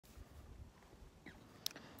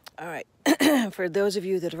All right, for those of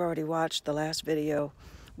you that have already watched the last video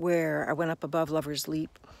where I went up above Lover's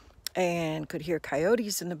Leap and could hear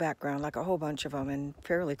coyotes in the background, like a whole bunch of them and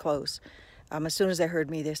fairly close. As soon as they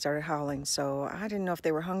heard me, they started howling. So I didn't know if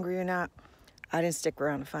they were hungry or not. I didn't stick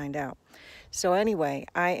around to find out. So anyway,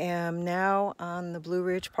 I am now on the Blue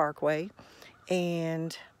Ridge Parkway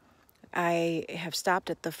and I have stopped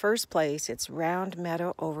at the first place. It's Round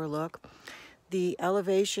Meadow Overlook. The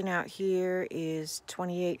elevation out here is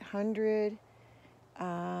 2,800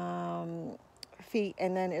 feet,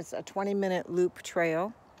 and then it's a 20-minute loop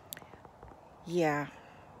trail. Yeah,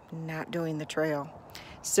 not doing the trail.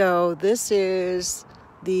 So this is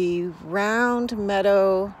the Round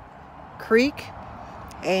Meadow Creek,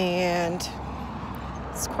 and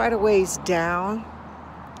it's quite a ways down.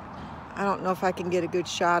 I don't know if I can get a good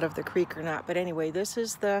shot of the creek or not, but anyway, this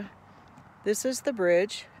is the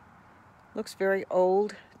bridge. Looks very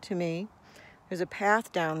old to me. There's a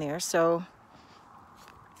path down there, so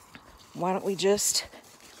why don't we just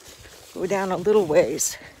go down a little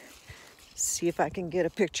ways, see if I can get a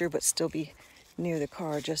picture but still be near the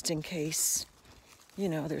car just in case, you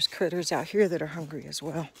know, there's critters out here that are hungry as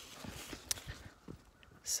well.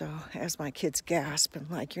 So as my kids gasp and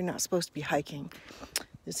like, you're not supposed to be hiking.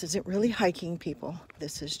 This isn't really hiking, people.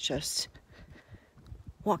 This is just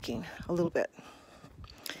walking a little bit.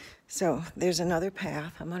 So there's another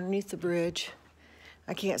path. I'm underneath the bridge.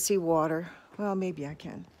 I can't see water. Well, maybe I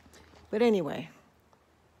can. But anyway,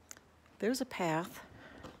 there's a path.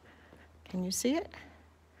 Can you see it?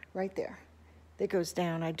 Right there. That goes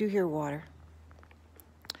down. I do hear water.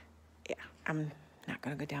 Yeah, I'm not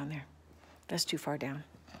going to go down there. That's too far down.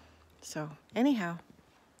 So anyhow,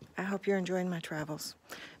 I hope you're enjoying my travels.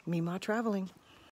 Meemaw traveling.